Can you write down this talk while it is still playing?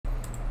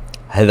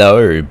Hello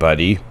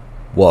everybody,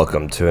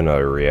 welcome to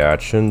another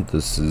reaction.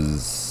 This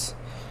is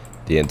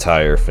the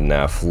entire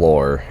FNAF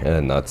lore in a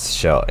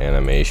nutshell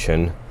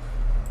animation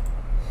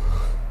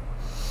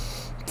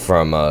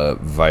from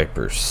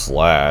Viper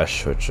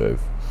Slash,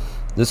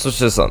 this was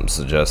just something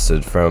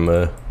suggested from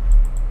a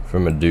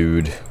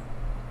dude.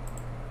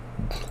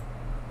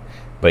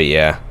 But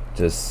yeah,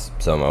 just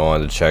something I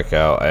wanted to check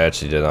out. I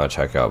actually did not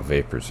check out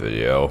Vapor's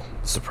video,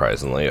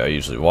 surprisingly. I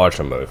usually watch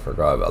them, but I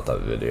forgot about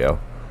that video.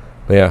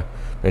 But yeah,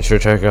 make sure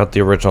to check out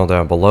the original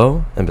down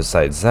below, and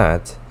besides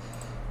that,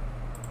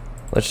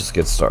 let's just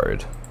get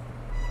started.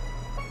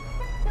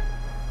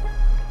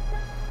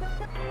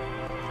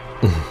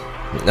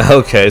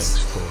 Okay.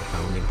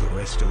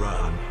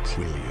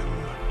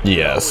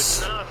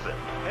 Yes.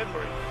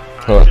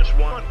 Huh.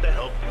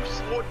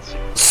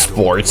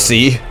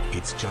 Sportsy.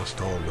 It's just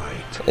all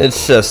right.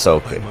 It's just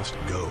okay. I must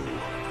go.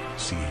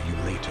 See you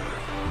later,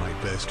 my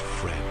best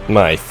friend.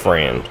 My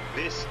friend.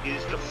 This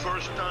is the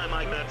first time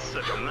I met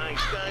such a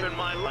nice guy in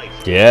my life.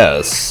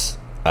 Yes.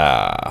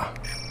 Oh,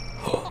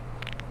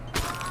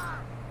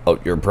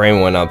 your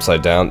brain went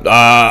upside down.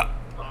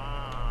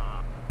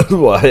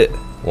 What?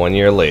 1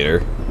 year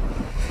later.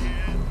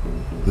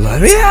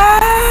 Let me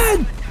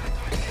in!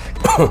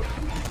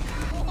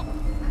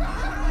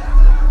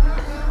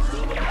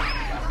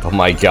 Oh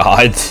my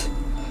god.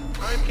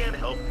 I can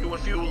help you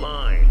if you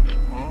lie.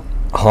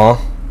 Huh?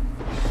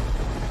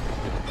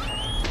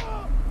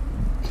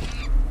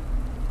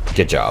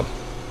 Good job.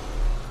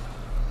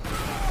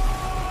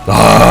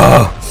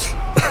 Ah!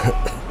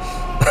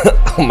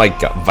 Oh my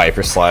god,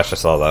 Viper Slash, I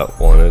saw that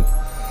wanted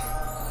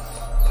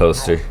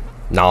poster.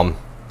 Nom.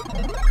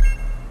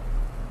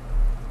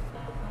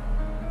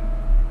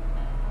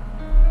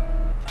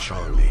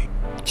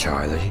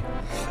 Charlie.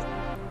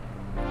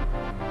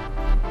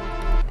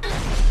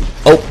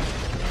 Oh!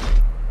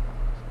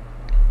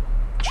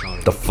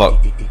 The fuck?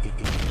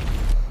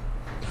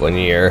 1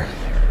 year.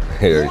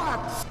 Here.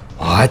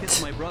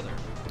 What?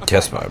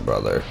 Kiss my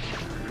brother.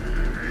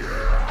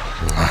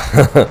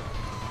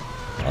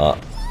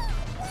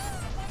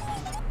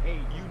 Hey,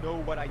 you know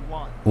what I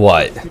want.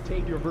 What? To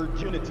take your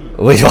virginity.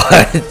 Wait,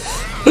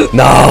 what?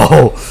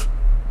 No!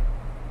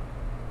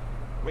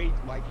 Wait,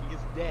 Mike, he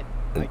is dead.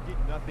 I did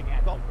nothing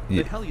at all.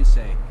 The hell you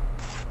say?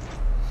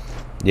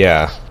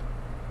 Yeah.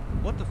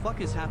 What the fuck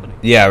is happening?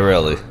 Yeah,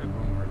 really.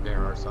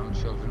 There are some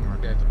children who are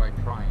dead by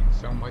crying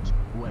so much.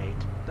 Wait,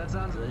 that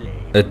sounds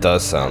lame. It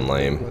does sound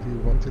lame. What he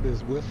wanted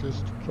his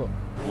wishes to come.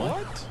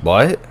 What?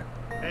 What?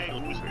 Hey,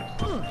 losers.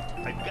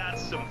 I've got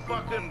some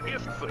fucking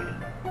gift for you.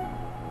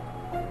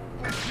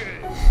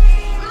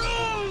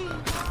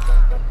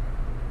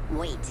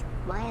 Wait,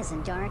 why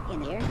isn't dark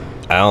in here?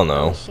 I don't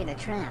know. Shit, a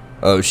trap.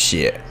 Oh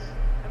shit.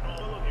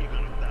 All of you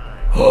gonna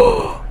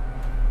die.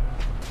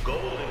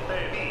 Golden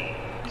baby.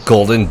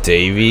 Golden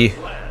Davy?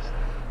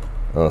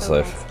 Oh, that's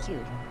life. That's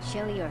cute.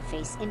 Show your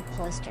face in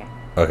poster.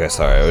 Okay,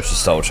 sorry, I was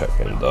just double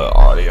checking the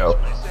audio.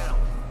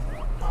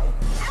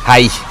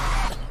 Hi.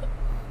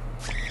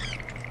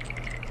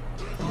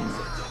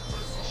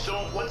 So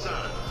what's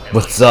on?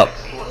 What's up?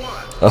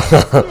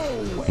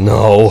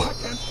 No.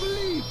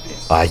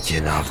 I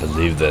cannot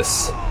believe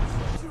this.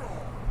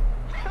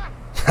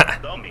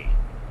 Dummy.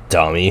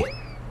 Dummy.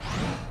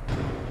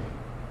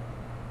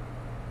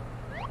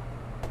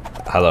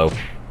 Hello.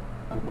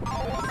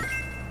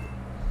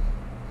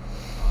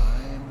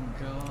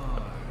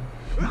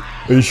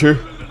 Are you sure?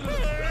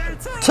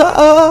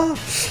 Ta-ah!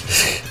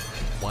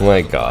 Oh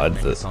my god.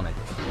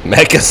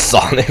 Mecha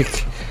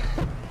Sonic.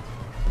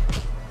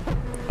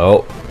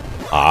 Oh.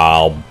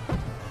 Ow.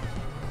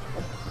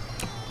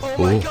 Oh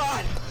my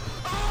god!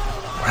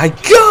 My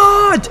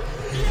god!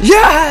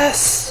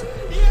 Yes!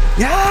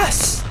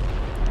 Yes!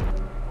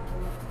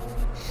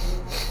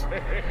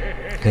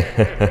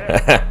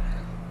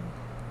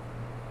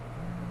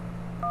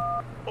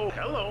 Oh,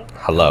 hello.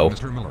 Hello.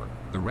 Mr. Miller,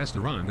 the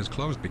restaurant is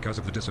closed because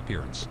of the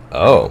disappearance.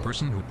 Oh. The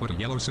person who put a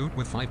yellow suit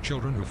with 5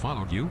 children who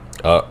followed you?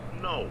 No.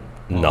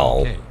 No.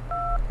 Okay.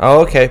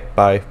 Oh, okay.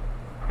 Bye.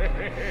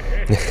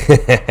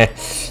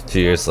 2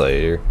 years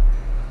later.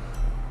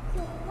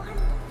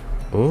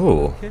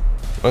 Ooh.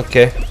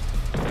 Okay.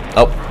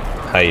 Oh.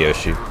 Hi,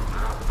 Yoshi.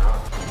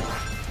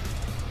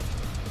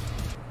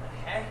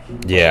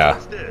 Yeah.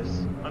 What's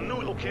this? A new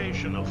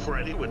location of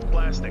Freddy with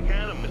plastic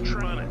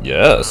animatronics.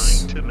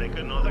 Yes. Trying to make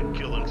another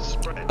killing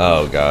spread.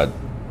 Oh, God.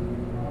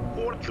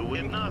 Or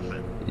doing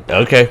nothing.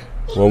 Okay.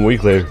 1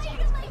 week later.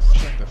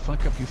 Shut the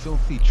fuck up, you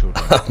filthy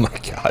children. Oh, my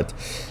God.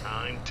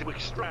 Time to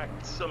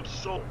extract some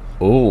soul.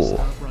 Ooh.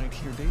 Stop right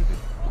here, David.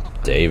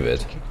 David.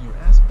 Kick your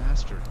ass,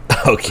 bastard.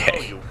 No,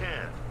 Okay. you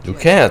can't. You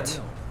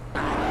can't.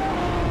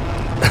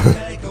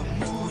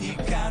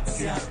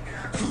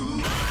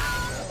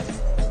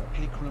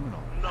 Hey,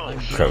 criminal. No.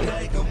 Criminal.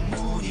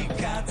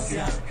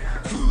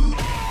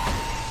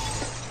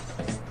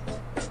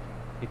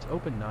 It's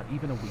opened not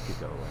even a week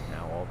ago, and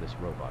now all this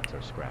robots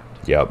are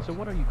scrapped. Yep. So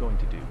what are you going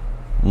to do?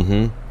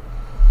 Mm-hmm.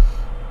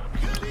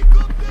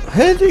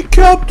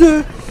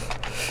 Helicopter!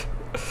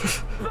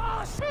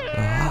 Now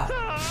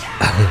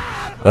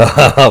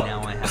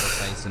I have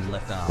a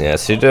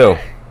Yes, you do.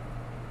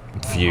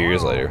 A few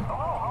years later.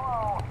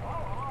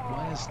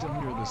 Why is still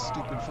here this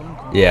stupid phone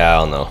call? Yeah, I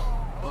don't know.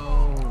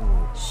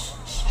 Oh.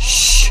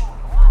 Shh.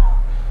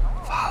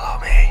 Follow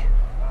me.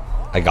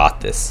 I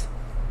got this.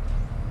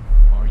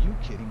 Are you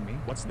kidding me?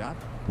 What's that?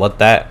 What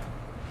that?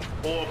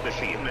 War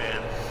machine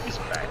man is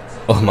back.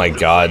 Oh my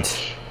god.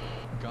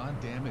 God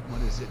damn it,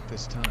 what is it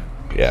this time?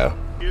 Yeah.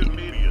 Give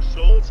me your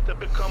souls to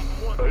become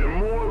one.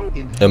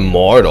 Immortal.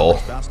 Immortal.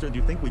 Bastard,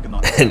 you think we can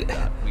not And-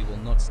 that? We will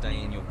not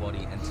stay in your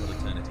body until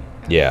eternity.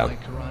 Yeah. My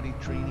karate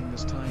training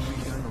this time,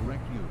 we're gonna wreck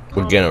you.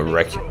 We're gonna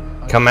wreck you.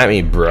 Come at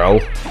me, bro.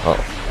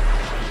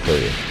 Oh.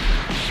 Look.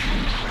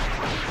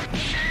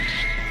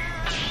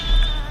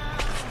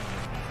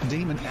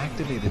 Demon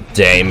activated.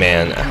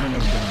 Damon.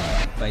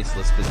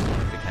 Faceless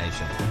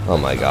physification. Oh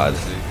my god.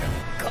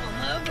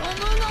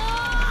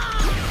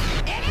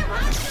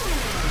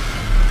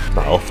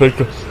 I'll think.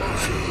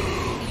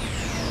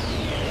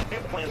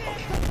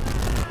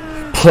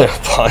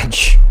 Plant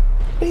punch.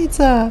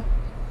 Pizza.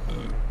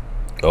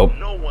 Oh.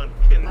 No one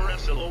can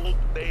wrestle old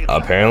days.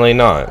 Apparently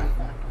not.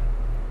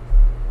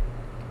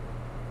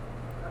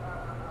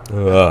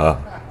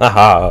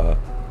 Haha.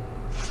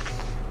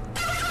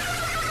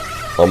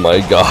 Oh my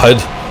god.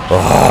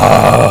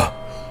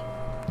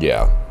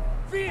 Yeah.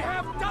 We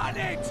have done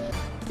it!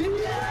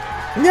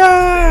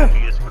 Yeah.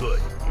 He is good.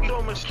 You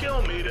almost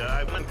killed me that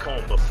I've been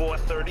coma for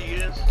 30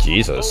 years.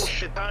 Jesus. Oh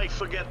shit, I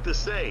forget to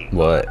say.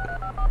 What?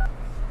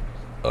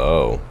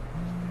 Oh.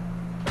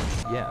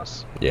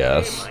 Yes.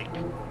 Yes. Hey,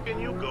 Mike, can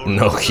you go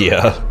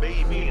Nokia. to this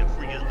baby and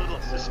free his little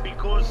sis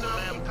because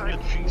I am tired.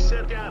 She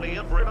said daddy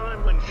every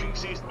time when she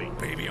sees me.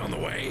 Baby on the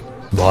way.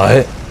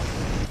 What?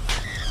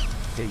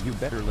 Hey, you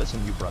better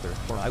listen, you brother,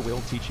 or I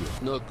will teach you.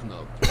 Knock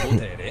knock.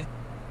 Potere.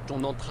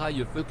 Ton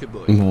entraille veut que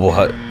boy.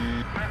 What?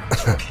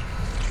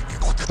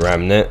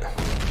 Remnant.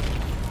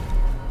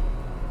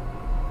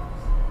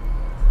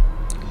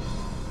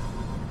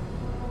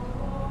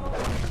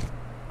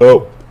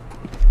 Oh.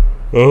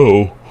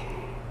 Oh.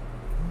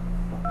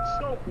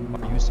 So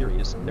Are you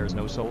serious? There's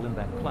no soul in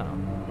that clown.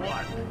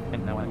 what?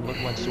 And now I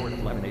look like sort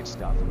of lemonade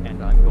stuff,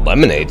 and I'm going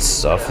Lemonade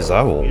stuff? Is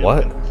that You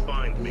what? can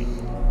find me.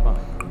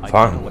 Fine. I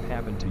Fine. don't know what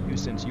happened to you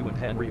since you and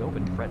Henry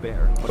opened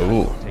Fredbear, but I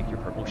Ooh. will take your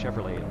purple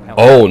Chevrolet Impala.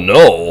 Oh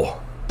no.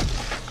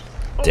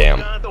 Oh, Damn.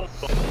 God, don't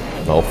fuck.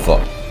 Oh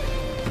fuck.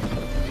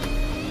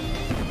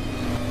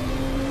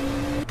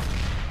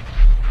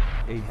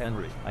 Hey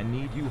Henry, I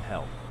need you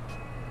help.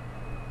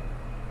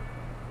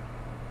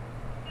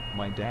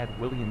 My dad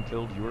William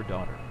killed your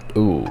daughter.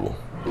 Ooh.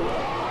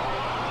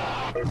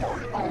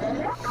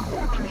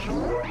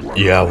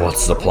 Yeah,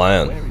 what's the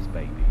plan? Where is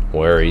baby?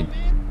 Where he...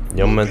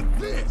 Yo man.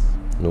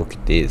 Look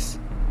at this.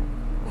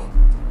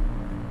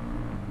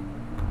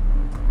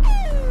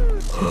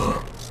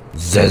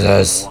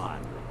 Zzzz.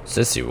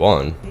 Sissy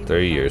won.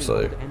 30 years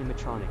later.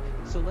 Animatronic.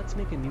 So let's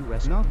make a new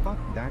restaurant. No,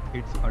 fuck that.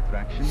 It's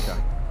attraction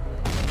time.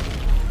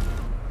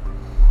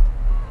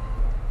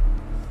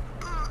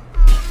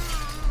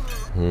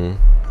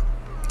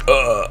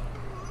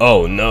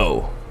 Oh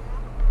no.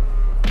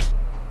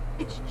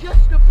 It's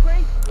just a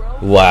prank, bro.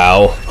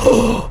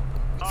 Wow.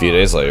 A few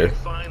days later.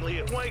 Finally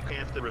awake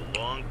after a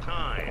long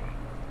time.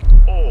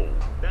 Oh,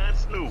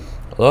 that's new.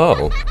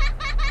 Oh.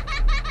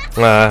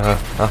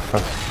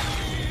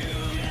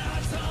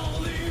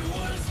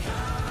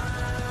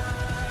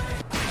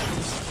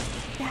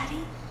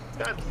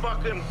 That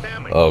fucking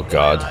damage. Oh,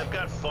 God. I've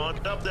got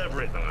fogged up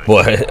everything.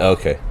 What?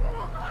 Okay.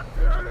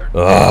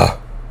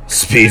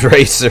 Speed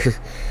racer.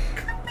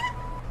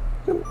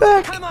 Come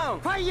back. Come on,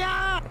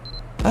 fire!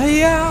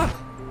 Hiya.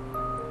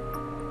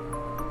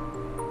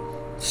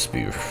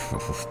 Speed.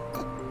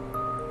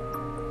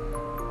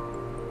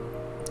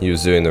 He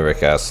was doing the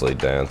Rick Astley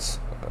dance.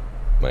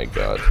 My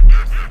god.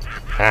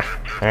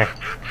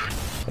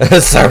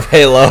 Sorry,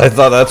 Halo. I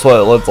thought that's what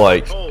it looked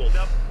like. Hold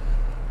up.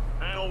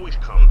 I always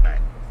come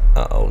back.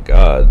 Oh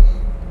god.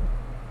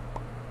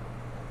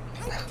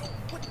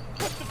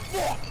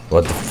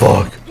 What the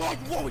fuck?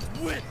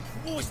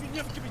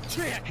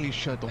 Hey,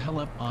 shut the hell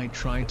up. I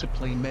tried to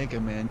play Mega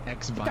Man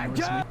X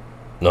Virus.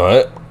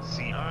 What?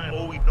 See, I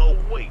always know.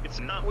 Wait, it's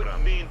not what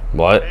I mean.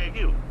 What? Hey,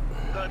 you.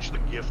 Touch the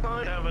gift.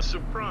 I have a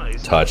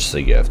surprise. Touch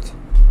the gift.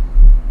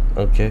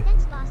 Okay.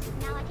 Thanks, boss.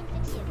 Now I can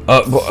fix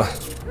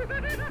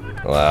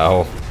you.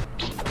 Wow.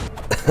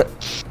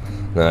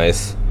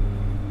 Nice.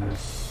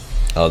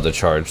 Oh, the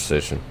charge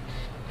station.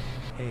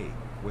 Hey,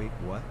 wait,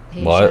 what?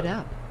 Hey, What? shut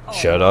up.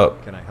 Shut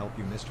up. Can I help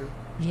you, mister?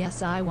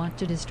 Yes, I want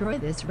to destroy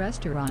this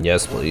restaurant.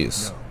 Yes,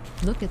 please.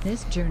 Look at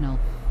this journal.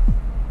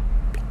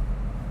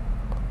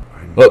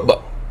 But,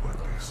 What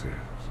this is.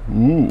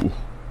 ooh.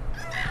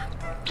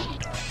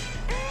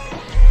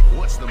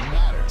 What's the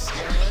matter,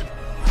 scared?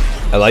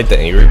 I like the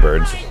Angry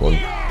Birds one.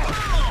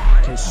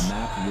 Take the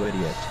map, you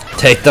idiot.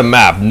 Take the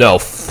map. No.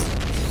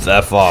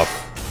 F off.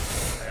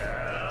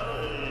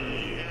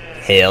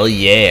 Hell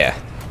yeah.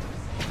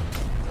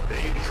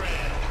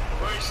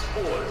 First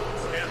sport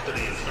after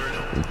the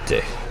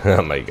inferno.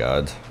 Oh my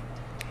god.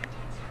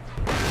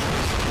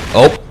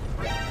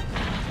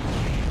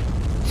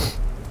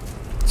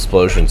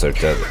 explosions are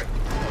deadly.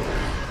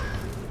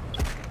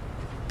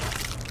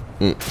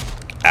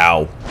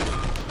 Ow.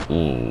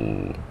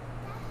 Ooh.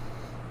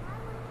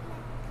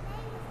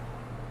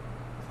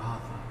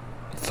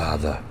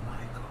 Father.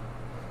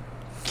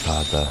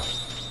 Father.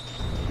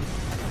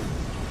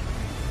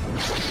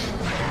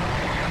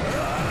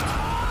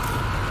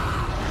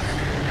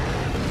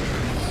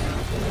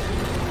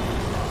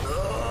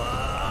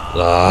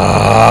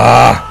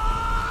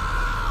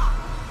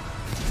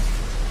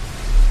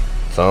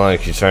 Sound like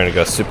he's trying to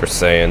go Super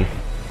Saiyan.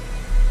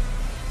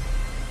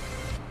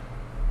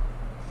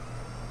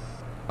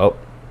 Oh.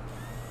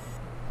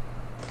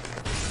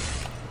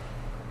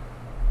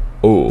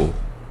 Ooh.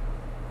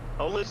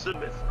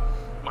 Elizabeth,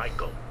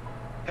 Michael,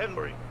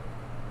 Henry.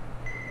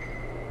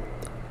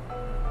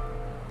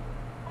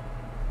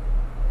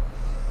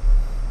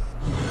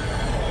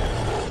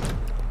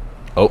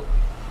 Oh.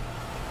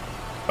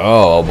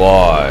 Oh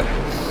boy.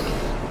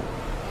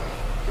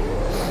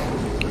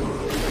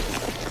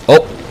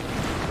 Oh.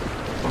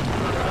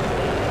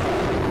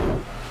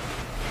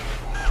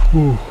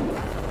 Whew.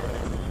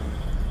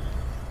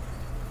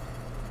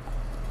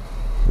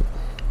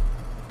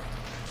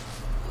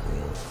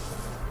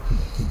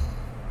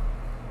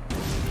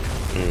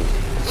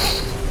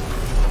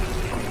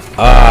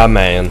 Ah,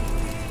 man.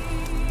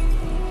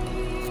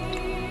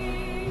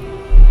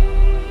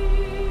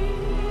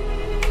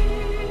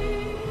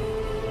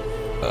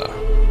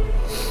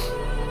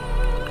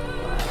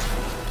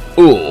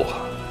 Ooh.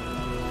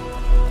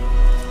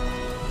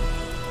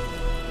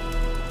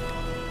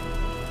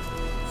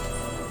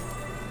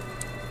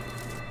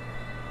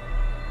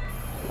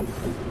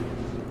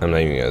 I'm not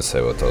even gonna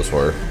say what those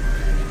were.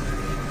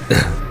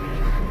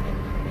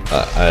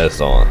 I just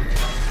don't want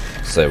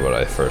to say what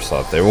I first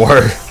thought they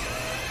were.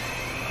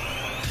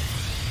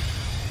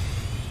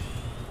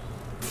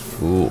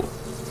 Ooh.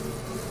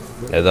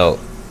 Yeah, though.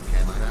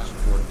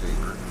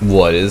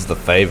 What is the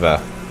favor?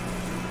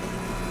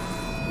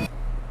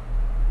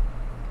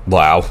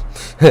 Wow.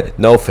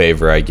 No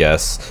favor, I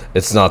guess.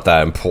 It's not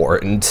that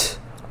important.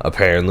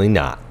 Apparently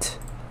not.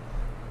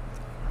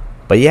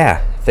 But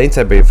yeah, thanks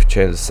everybody for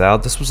checking this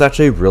out. This was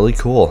actually really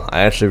cool.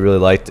 I actually really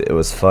liked it. It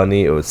was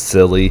funny. It was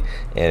silly.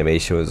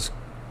 Animation was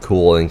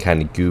cool and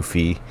kind of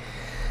goofy.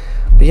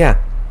 But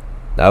yeah,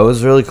 that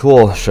was really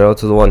cool. Shout out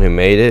to the one who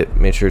made it.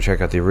 Make sure to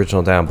check out the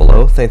original down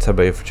below. Thanks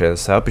everybody for checking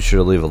this out. Be sure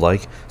to leave a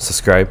like,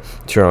 subscribe,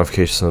 turn on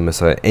notifications so you don't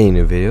miss out on any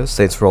new videos.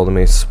 Thanks for all the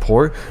amazing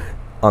support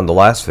on the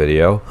last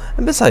video.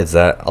 And besides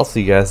that, I'll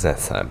see you guys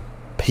next time.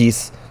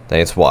 Peace.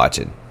 Thanks for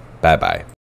watching. Bye bye.